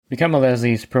Become a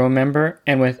Leslie's Pro member,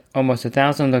 and with almost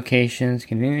 1,000 locations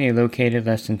conveniently located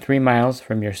less than 3 miles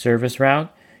from your service route,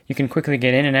 you can quickly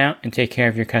get in and out and take care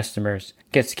of your customers.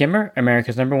 Get Skimmer,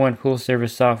 America's #1 pool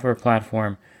service software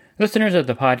platform. Listeners of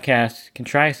the podcast can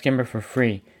try Skimmer for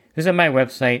free. Visit my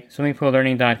website,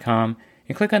 swimmingpoollearning.com,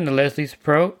 and click on the Leslie's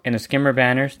Pro and the Skimmer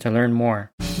banners to learn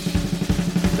more. The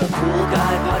Pool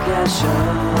Guy Podcast Show.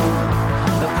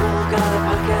 The Pool Guy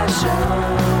Podcast Show.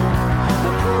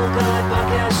 The Pool Guy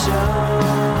Podcast Show.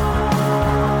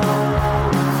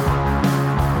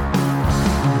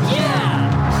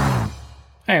 Yeah!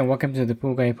 Hi, welcome to the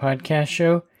Pool Guy Podcast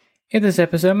Show. In this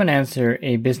episode, I'm going to answer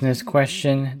a business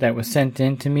question that was sent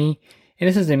in to me. And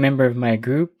this is a member of my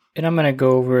group, and I'm going to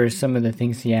go over some of the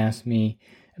things he asked me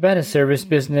about his service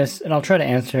business, and I'll try to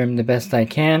answer him the best I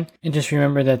can. And just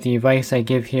remember that the advice I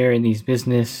give here in these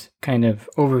business kind of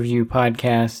overview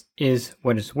podcasts is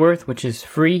what it's worth, which is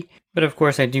free. But of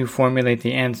course, I do formulate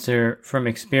the answer from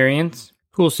experience.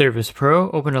 Pool Service Pro.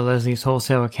 Open a Leslie's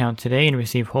wholesale account today and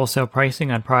receive wholesale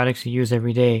pricing on products you use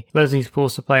every day. Leslie's Pool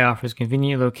Supply offers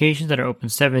convenient locations that are open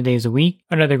 7 days a week.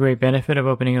 Another great benefit of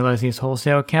opening a Leslie's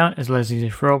wholesale account is Leslie's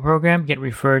referral program. Get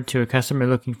referred to a customer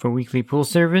looking for weekly pool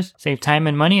service. Save time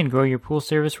and money and grow your pool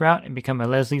service route and become a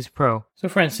Leslie's Pro. So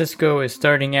Francisco is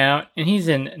starting out, and he's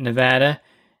in Nevada.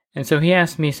 And so he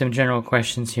asked me some general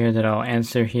questions here that I'll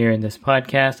answer here in this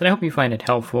podcast, and I hope you find it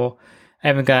helpful. I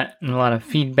haven't gotten a lot of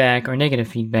feedback or negative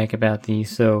feedback about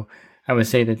these, so I would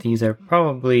say that these are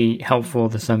probably helpful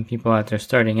to some people out there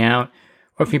starting out,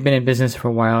 or if you've been in business for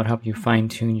a while, it'll help you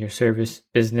fine-tune your service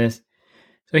business.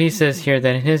 So he says here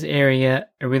that in his area,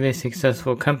 a really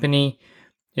successful company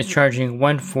is charging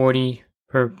 $140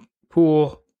 per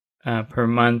pool per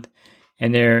month,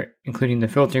 and they're including the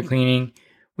filter cleaning,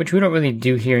 which we don't really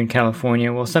do here in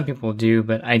California. Well, some people do,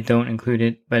 but I don't include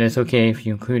it, but it's okay if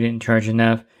you include it and charge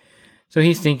enough. So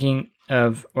he's thinking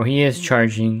of, or he is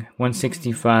charging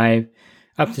 $165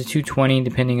 up to $220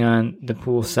 depending on the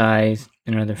pool size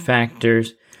and other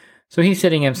factors. So he's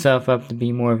setting himself up to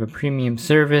be more of a premium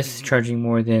service, charging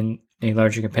more than a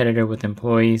larger competitor with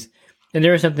employees. And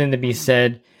there is something to be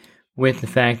said with the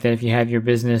fact that if you have your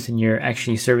business and you're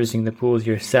actually servicing the pools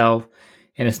yourself,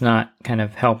 and it's not kind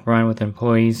of help run with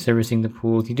employees servicing the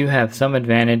pools, you do have some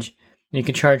advantage. You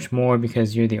can charge more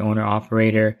because you're the owner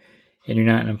operator and you're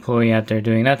not an employee out there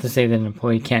doing, not to say that an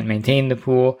employee can't maintain the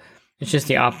pool. It's just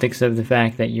the optics of the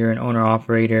fact that you're an owner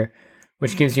operator,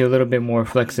 which gives you a little bit more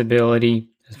flexibility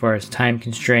as far as time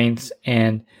constraints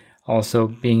and also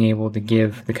being able to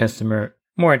give the customer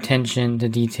more attention to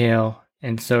detail.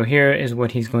 And so here is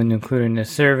what he's going to include in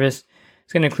this service.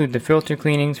 It's going to include the filter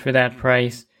cleanings for that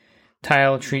price,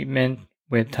 tile treatment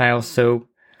with tile soap,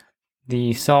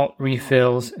 the salt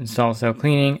refills and salt cell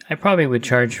cleaning. I probably would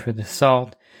charge for the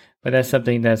salt, but that's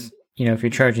something that's, if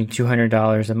you're charging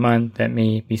 $200 a month, that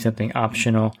may be something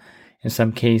optional in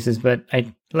some cases, but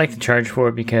I like to charge for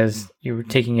it because you're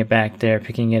taking it back there,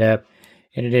 picking it up,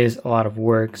 and it is a lot of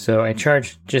work. So I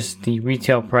charge just the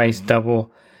retail price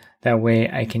double. That way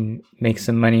I can make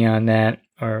some money on that,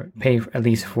 or pay at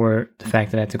least for the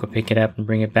fact that I have to go pick it up and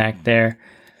bring it back there.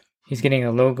 He's getting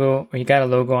a logo, or he got a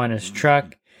logo on his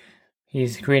truck.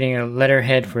 He's creating a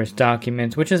letterhead for his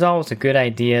documents, which is always a good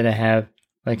idea to have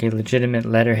like a legitimate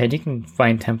letterhead. You can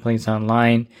find templates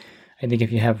online. I think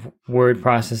if you have word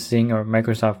processing or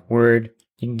Microsoft Word,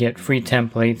 you can get free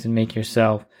templates and make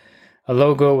yourself a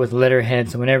logo with letterhead.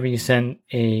 So whenever you send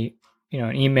an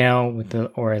email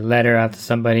or a letter out to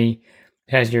somebody,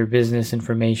 it has your business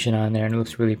information on there and it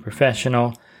looks really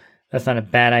professional. That's not a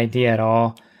bad idea at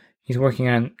all. He's working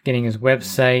on getting his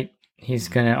website. He's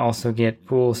going to also get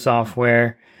pool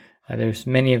software. There's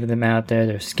many of them out there.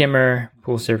 There's Skimmer,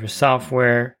 Pool Service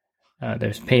Software.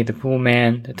 There's Pay the Pool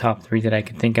Man, the top 3 that I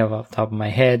can think of off the top of my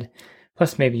head,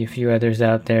 plus maybe a few others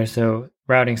out there. So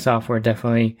routing software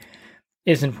definitely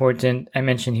is important. I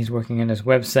mentioned he's working on his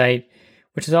website,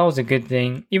 which is always a good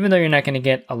thing. Even though you're not going to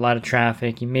get a lot of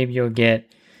traffic, maybe you'll get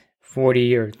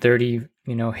 40 or 30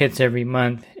 hits every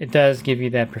month. It does give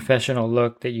you that professional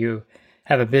look that you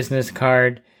have a business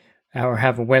card or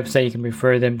have a website you can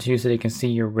refer them to so they can see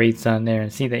your rates on there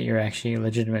and see that you're actually a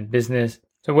legitimate business.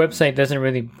 So website doesn't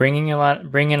really bring in a lot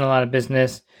of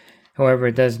business. However,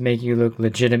 it does make you look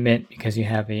legitimate because you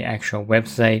have an actual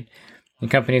website. And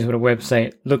companies with a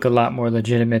website look a lot more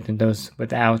legitimate than those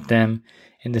without them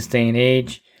in this day and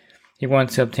age. He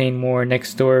wants to obtain more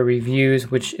Nextdoor reviews,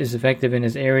 which is effective in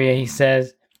his area, he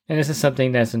says. And this is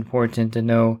something that's important to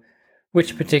know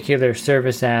which particular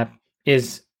service app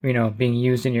is being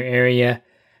used in your area.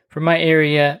 For my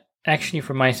area, actually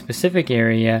for my specific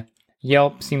area,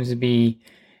 Yelp seems to be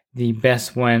the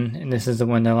best one, and this is the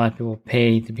one that a lot of people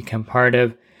pay to become part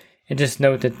of. And just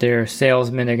note that they're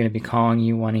salesmen. They're going to be calling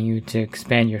you, wanting you to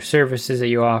expand your services that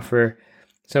you offer.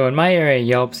 So in my area,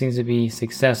 Yelp seems to be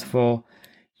successful.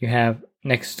 You have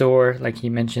Nextdoor, like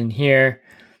you mentioned here,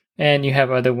 and you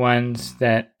have other ones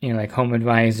that, like Home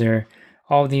Advisor.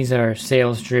 All of these are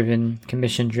sales-driven,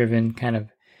 commission-driven kind of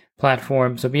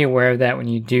platforms. So be aware of that when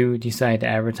you do decide to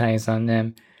advertise on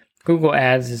them. Google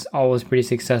Ads is always pretty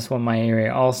successful in my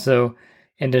area also,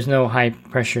 and there's no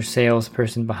high-pressure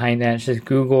salesperson behind that. It's just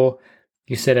Google.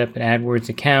 You set up an AdWords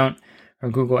account,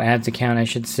 or Google Ads account, I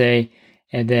should say,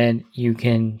 and then you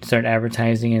can start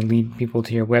advertising and lead people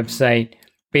to your website.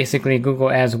 Basically, Google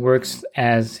Ads works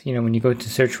as, when you go to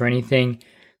search for anything,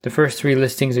 the first 3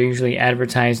 listings are usually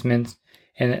advertisements,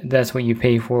 and that's what you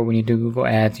pay for when you do Google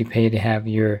Ads. You pay to have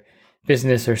your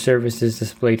business or services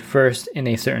displayed first in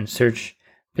a certain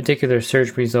particular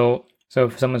search result. So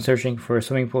if someone's searching for a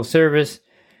swimming pool service,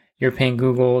 you're paying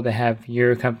Google to have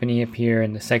your company appear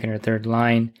in the second or third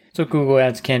line. So Google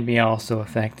Ads can be also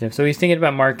effective. So he's thinking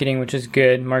about marketing, which is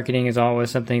good. Marketing is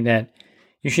always something that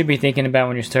you should be thinking about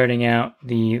when you're starting out.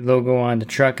 The logo on the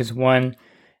truck is one.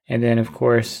 And then, of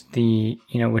course, the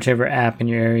whichever app in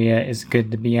your area is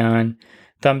good to be on.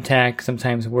 Thumbtack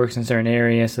sometimes works in certain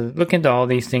areas. So look into all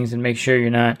these things and make sure you're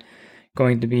not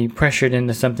going to be pressured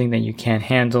into something that you can't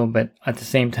handle. But at the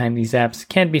same time, these apps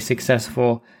can be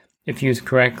successful if used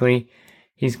correctly.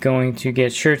 He's going to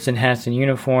get shirts and hats and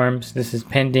uniforms. This is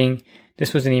pending.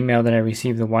 This was an email that I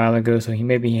received a while ago, so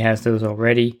maybe he has those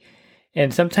already.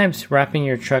 And sometimes wrapping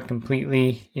your truck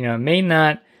completely, it may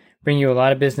not bring you a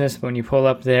lot of business, but when you pull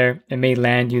up there, it may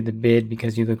land you the bid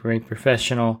because you look very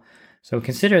professional. So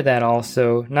consider that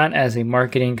also, not as a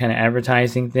marketing kind of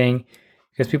advertising thing,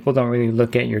 because people don't really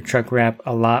look at your truck wrap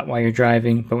a lot while you're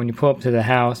driving. But when you pull up to the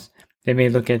house, they may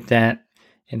look at that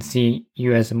and see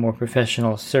you as a more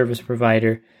professional service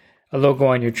provider. A logo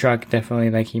on your truck, definitely,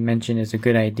 like he mentioned, is a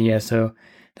good idea. So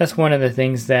that's one of the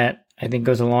things that I think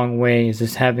goes a long way, is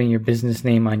just having your business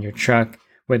name on your truck,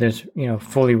 whether it's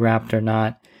fully wrapped or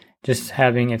not. Just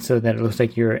having it so that it looks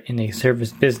like you're in a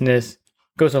service business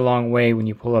goes a long way when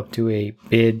you pull up to a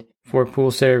bid for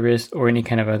pool service or any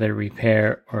kind of other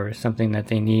repair or something that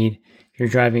they need. If you're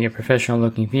driving a professional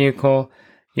looking vehicle,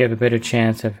 you have a better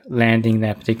chance of landing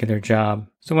that particular job.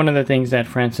 So one of the things that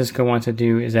Francisco wants to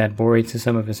do is add borates to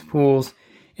some of his pools.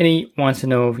 And he wants to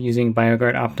know if using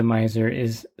BioGuard Optimizer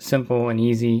is simple and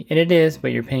easy. And it is,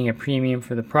 but you're paying a premium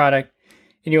for the product.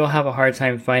 And you'll have a hard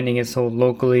time finding it sold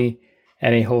locally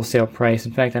at a wholesale price.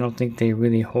 In fact, I don't think they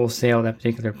really wholesale that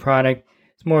particular product.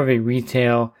 It's more of a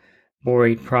retail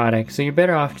borate product. So you're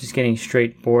better off just getting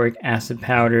straight boric acid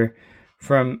powder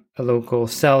from a local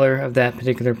seller of that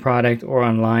particular product or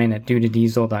online at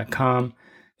due2diesel.com.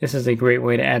 This is a great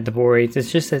way to add the borates.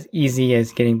 It's just as easy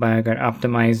as getting BioGuard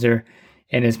Optimizer,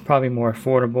 and it's probably more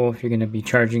affordable if you're going to be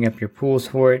charging up your pools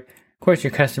for it. Of course,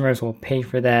 your customers will pay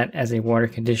for that as a water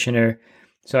conditioner.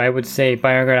 So I would say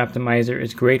BioGuard Optimizer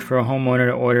is great for a homeowner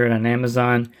to order it on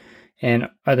Amazon and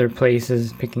other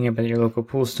places, picking up at your local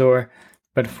pool store.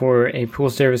 But for a pool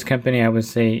service company, I would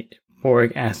say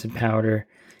boric acid powder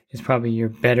is probably your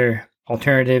better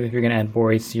alternative if you're going to add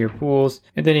borates to your pools.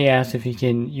 And then he asked if you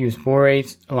can use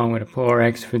borates along with a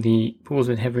PolarX for the pools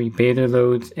with heavy bather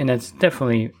loads, and that's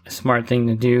definitely a smart thing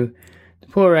to do. The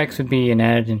PolarX would be an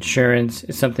added insurance.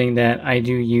 It's something that I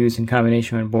do use in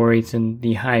combination with borates in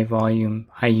the high volume,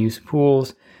 high use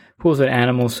pools. Pools with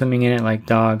animals swimming in it like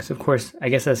dogs. Of course, I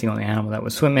guess that's the only animal that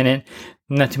would swim in it.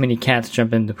 Not too many cats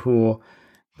jump in the pool.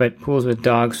 But pools with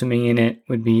dogs swimming in it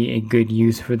would be a good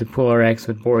use for the PolarX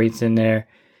with borates in there.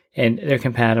 And they're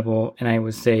compatible, and I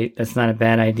would say that's not a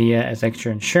bad idea as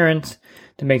extra insurance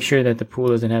to make sure that the pool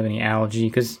doesn't have any algae,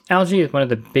 because algae is one of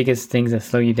the biggest things that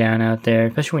slow you down out there,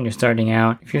 especially when you're starting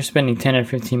out. If you're spending 10 or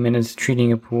 15 minutes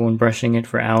treating a pool and brushing it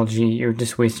for algae, you're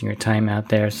just wasting your time out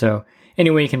there. So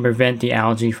any way you can prevent the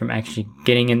algae from actually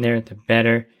getting in there, the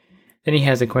better. Then he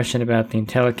has a question about the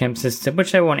IntelliChem system,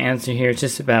 which I won't answer here. It's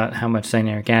just about how much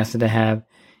cyanuric acid to have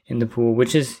in the pool,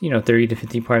 which is 30 to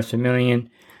 50 parts per million.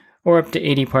 Or up to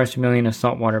 80 parts per million of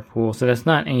saltwater pool. So that's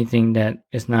not anything that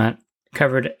is not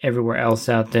covered everywhere else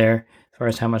out there as far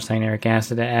as how much cyanuric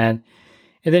acid to add.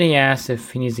 And then he asks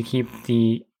if he needs to keep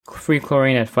the free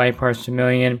chlorine at 5 parts per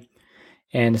million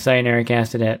and the cyanuric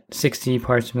acid at 60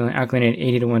 parts per million, alkaline at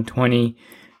 80 to 120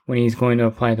 when he's going to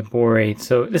apply the borates.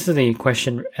 So this is a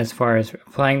question as far as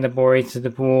applying the borates to the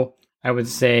pool. I would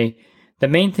say the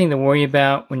main thing to worry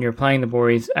about when you're applying the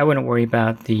borates, I wouldn't worry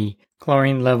about the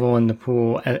chlorine level in the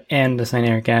pool and the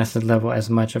cyanuric acid level as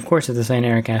much. Of course, if the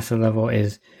cyanuric acid level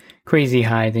is crazy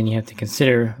high, then you have to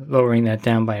consider lowering that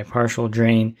down by a partial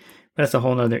drain. But that's a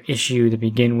whole other issue to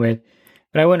begin with.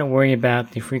 But I wouldn't worry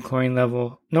about the free chlorine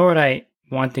level, nor would I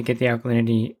want to get the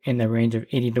alkalinity in the range of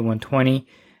 80 to 120.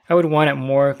 I would want it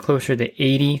more closer to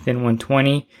 80 than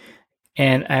 120.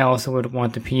 And I also would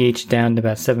want the pH down to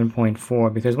about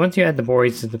 7.4, because once you add the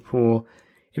borates to the pool,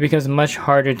 it becomes much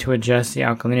harder to adjust the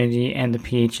alkalinity and the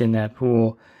pH in that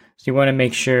pool. So you want to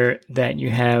make sure that you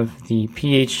have the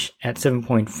pH at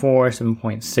 7.4,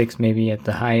 7.6 maybe at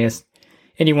the highest.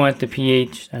 And you want the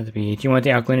you want the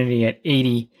alkalinity at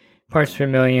 80 parts per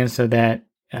million, so that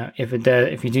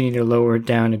if you do need to lower it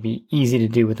down, it'd be easy to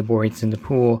do with the borates in the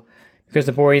pool, because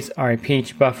the borates are a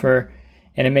pH buffer,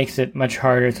 and it makes it much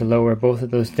harder to lower both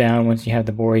of those down once you have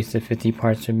the borates to 50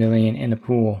 parts per million in the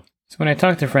pool. So when I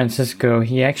talked to Francisco,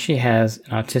 he actually has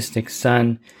an autistic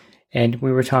son, and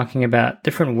we were talking about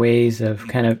different ways of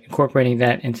kind of incorporating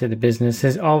that into the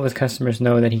business. All of his customers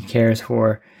know that he cares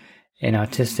for an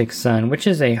autistic son, which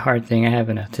is a hard thing. I have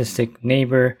an autistic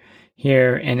neighbor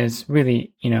here, and it's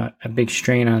really, a big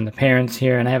strain on the parents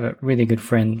here. And I have a really good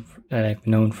friend that I've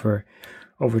known for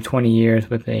over 20 years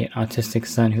with an autistic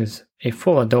son who's a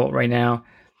full adult right now.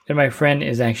 And my friend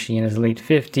is actually in his late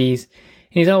 50s.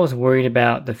 And he's always worried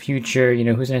about the future,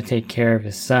 who's going to take care of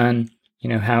his son,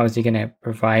 how is he going to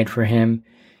provide for him.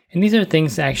 And these are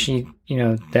things actually,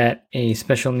 that a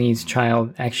special needs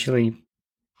child actually,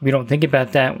 we don't think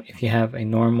about that if you have a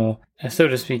normal, so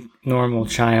to speak, normal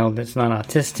child that's not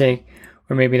autistic,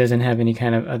 or maybe doesn't have any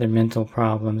kind of other mental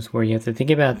problems, where you have to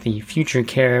think about the future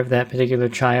care of that particular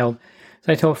child.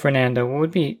 So I told Fernando, it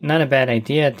would be not a bad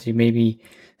idea to maybe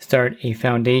start a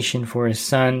foundation for his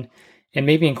son and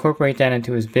maybe incorporate that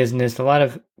into his business. A lot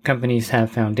of companies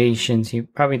have foundations.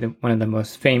 One of the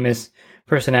most famous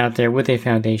person out there with a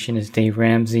foundation is Dave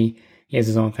Ramsey. He has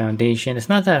his own foundation. It's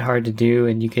not that hard to do,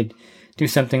 and you could do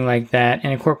something like that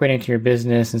and incorporate it into your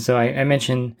business. And so I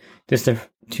mentioned this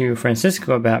to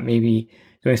Francisco about maybe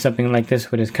doing something like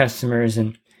this with his customers,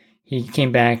 and he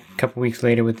came back a couple weeks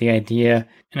later with the idea.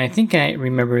 And I think I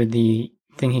remember the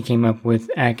thing he came up with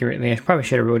accurately. I probably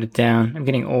should have wrote it down. I'm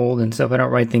getting old, and so if I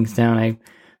don't write things down,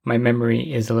 my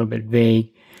memory is a little bit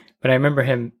vague. But I remember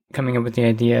him coming up with the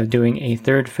idea of doing a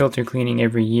third filter cleaning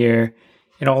every year,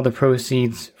 and all the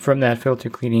proceeds from that filter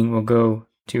cleaning will go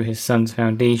to his son's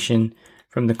foundation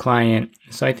from the client.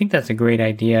 So I think that's a great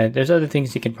idea. There's other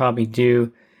things he could probably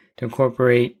do to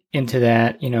incorporate into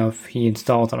that, if he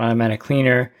installs an automatic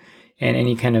cleaner, and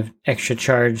any kind of extra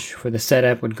charge for the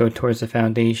setup would go towards the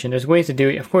foundation. There's ways to do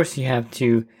it. Of course, you have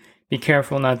to be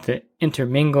careful not to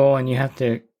intermingle, and you have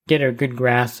to get a good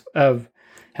grasp of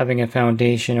having a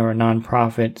foundation or a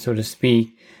nonprofit, so to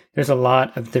speak. There's a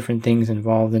lot of different things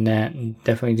involved in that, and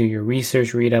definitely do your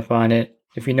research, read up on it.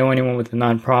 If you know anyone with a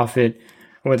nonprofit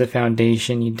or with a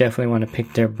foundation, you definitely want to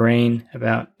pick their brain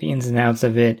about the ins and outs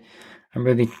of it. I'm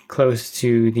really close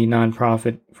to the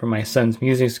nonprofit for my son's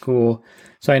music school,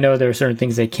 so I know there are certain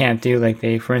things they can't do, like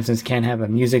they, for instance, can't have a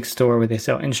music store where they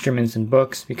sell instruments and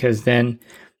books, because then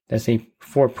that's a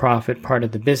for-profit part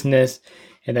of the business,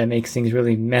 and that makes things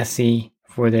really messy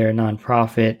for their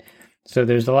nonprofit. So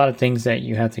there's a lot of things that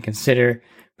you have to consider,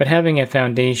 but having a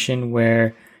foundation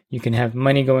where you can have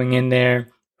money going in there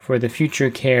for the future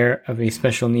care of a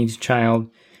special needs child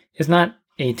is not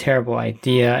a terrible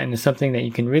idea, and is something that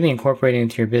you can really incorporate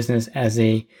into your business as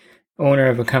a owner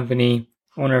of a company,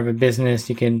 owner of a business.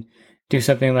 You can do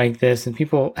something like this, and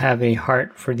people have a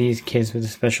heart for these kids with the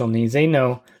special needs. They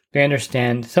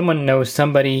understand. Someone knows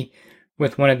somebody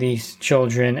with one of these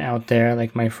children out there,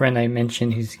 like my friend I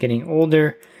mentioned, who's getting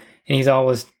older, and he's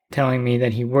always telling me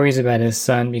that he worries about his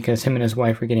son because him and his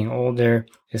wife are getting older.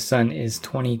 His son is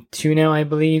 22 now, I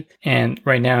believe, and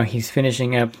right now he's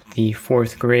finishing up the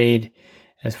 4th grade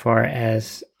as far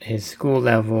as his school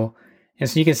level. And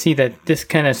so you can see that this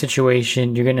kind of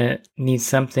situation, you're going to need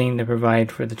something to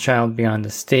provide for the child beyond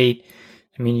the state.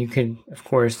 I mean, you could, of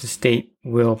course, the state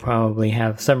will probably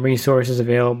have some resources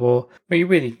available, but you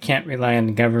really can't rely on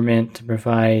the government to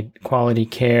provide quality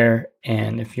care.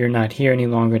 And if you're not here any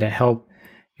longer to help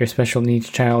your special needs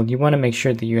child, you want to make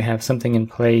sure that you have something in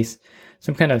place,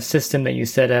 some kind of system that you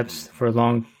set up for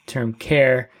long-term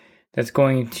care that's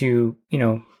going to,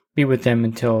 be with them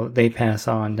until they pass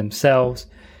on themselves.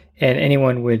 And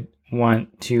anyone would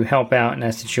want to help out in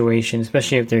that situation,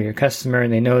 especially if they're your customer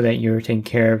and they know that you're taking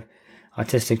care of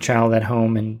autistic child at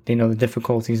home and they know the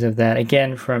difficulties of that.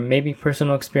 Again, from maybe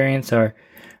personal experience or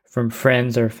from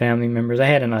friends or family members. I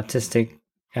had an autistic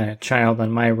child on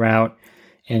my route,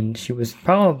 and she was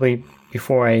probably,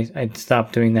 before I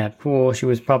stopped doing that pool, she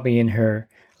was probably in her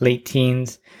late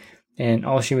teens. And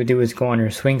all she would do was go on her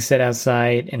swing set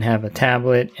outside and have a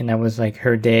tablet. And that was like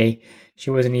her day. She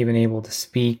wasn't even able to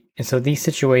speak. And so these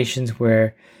situations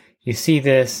where you see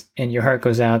this and your heart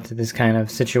goes out to this kind of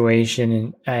situation.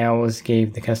 And I always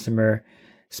gave the customer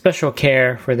special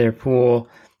care for their pool.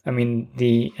 I mean,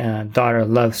 the daughter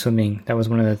loved swimming. That was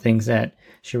one of the things that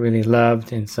she really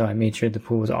loved. And so I made sure the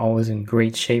pool was always in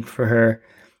great shape for her.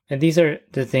 And these are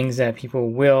the things that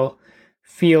people will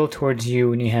feel towards you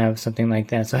when you have something like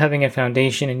that. So having a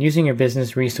foundation and using your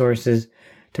business resources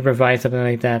to provide something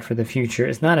like that for the future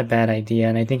is not a bad idea.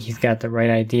 And I think he's got the right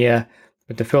idea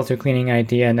with the filter cleaning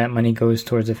idea, and that money goes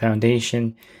towards a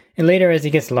foundation. And later, as he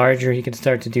gets larger, he can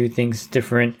start to do things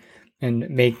different and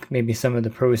make maybe some of the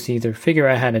proceeds or figure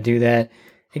out how to do that.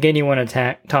 Again, you want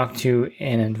to talk to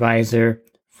an advisor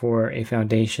for a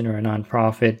foundation or a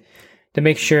nonprofit to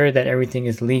make sure that everything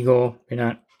is legal. You're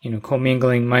not,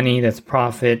 commingling money that's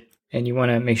profit, and you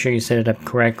want to make sure you set it up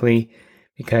correctly,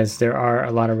 because there are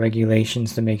a lot of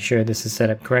regulations to make sure this is set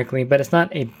up correctly. But it's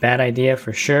not a bad idea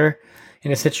for sure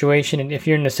in a situation. And if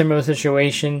you're in a similar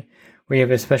situation where you have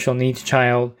a special needs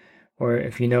child, or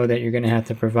if you know that you're going to have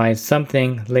to provide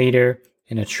something later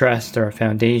in a trust or a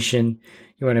foundation,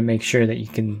 you want to make sure that you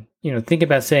can, think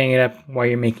about setting it up while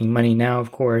you're making money now,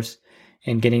 of course,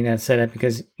 and getting that set up,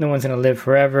 because no one's going to live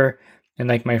forever. And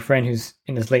like my friend who's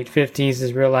in his late 50s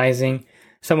is realizing,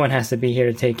 someone has to be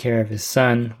here to take care of his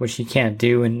son, which he can't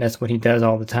do, and that's what he does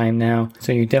all the time now.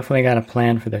 So you definitely got to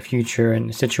plan for the future in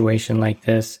a situation like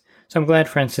this. So I'm glad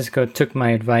Francisco took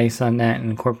my advice on that and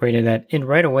incorporated that in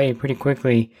right away, pretty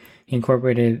quickly. He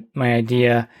incorporated my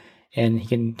idea, and he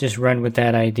can just run with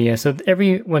that idea. So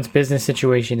everyone's business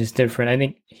situation is different. I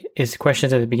think his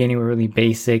questions at the beginning were really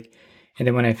basic. And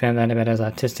then when I found out about his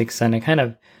autistic son, I kind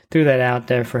of threw that out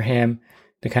there for him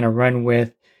to kind of run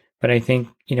with. But I think,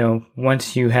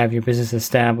 once you have your business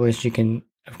established, you can,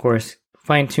 of course,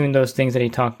 fine tune those things that he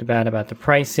talked about the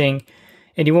pricing.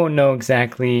 And you won't know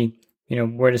exactly,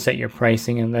 where to set your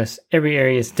pricing unless every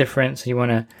area is different. So you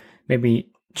want to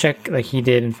maybe check like he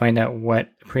did and find out what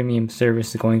premium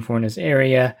service is going for in his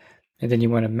area. And then you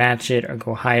want to match it or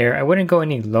go higher. I wouldn't go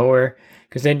any lower,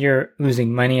 because then you're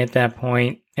losing money at that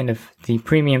point. And if the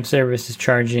premium service is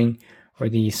charging, or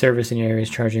the service in your area is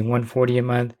charging $140 a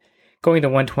month, going to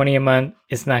 $120 a month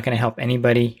is not going to help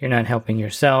anybody. You're not helping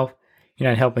yourself. You're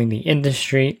not helping the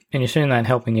industry, and you're certainly not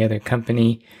helping the other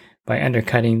company by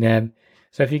undercutting them.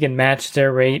 So if you can match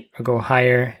their rate or go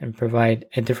higher and provide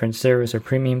a different service or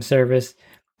premium service,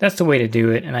 that's the way to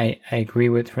do it. And I agree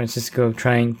with Francisco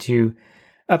trying to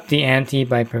up the ante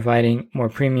by providing more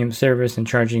premium service and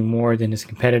charging more than his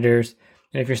competitors.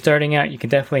 And if you're starting out, you can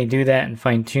definitely do that and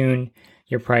fine tune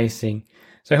your pricing.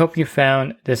 So I hope you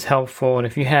found this helpful. And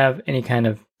if you have any kind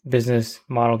of business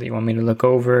model that you want me to look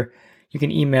over, you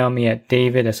can email me at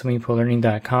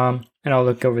david@swimmingpoollearning.com, and I'll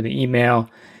look over the email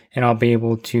and I'll be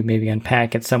able to maybe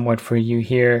unpack it somewhat for you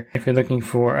here. If you're looking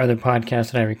for other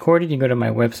podcasts that I recorded, you can go to my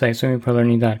website,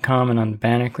 swimmingpoollearning.com, and on the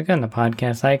banner, click on the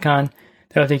podcast icon.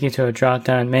 That'll take you to a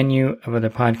drop-down menu of other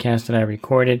podcasts that I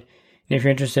recorded. And if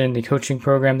you're interested in the coaching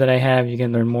program that I have, you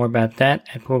can learn more about that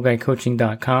at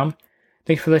poolguycoaching.com.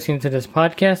 Thanks for listening to this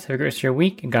podcast. Have a great rest of your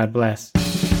week, and God bless.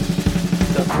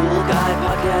 The Pool Guy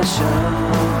Podcast Show.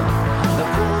 The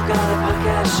Pool Guy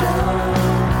Podcast Show.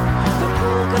 The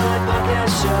Pool Guy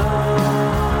Podcast Show.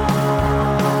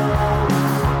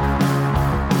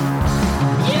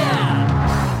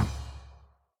 Yeah!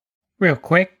 Real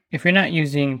quick, if you're not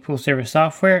using pool service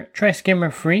software, try Skimmer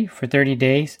free for 30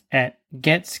 days at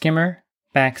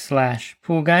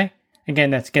getskimmer.com/poolguy.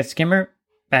 Again, that's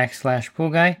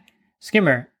getskimmer.com/poolguy.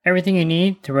 Skimmer, everything you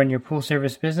need to run your pool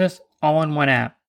service business all in one app.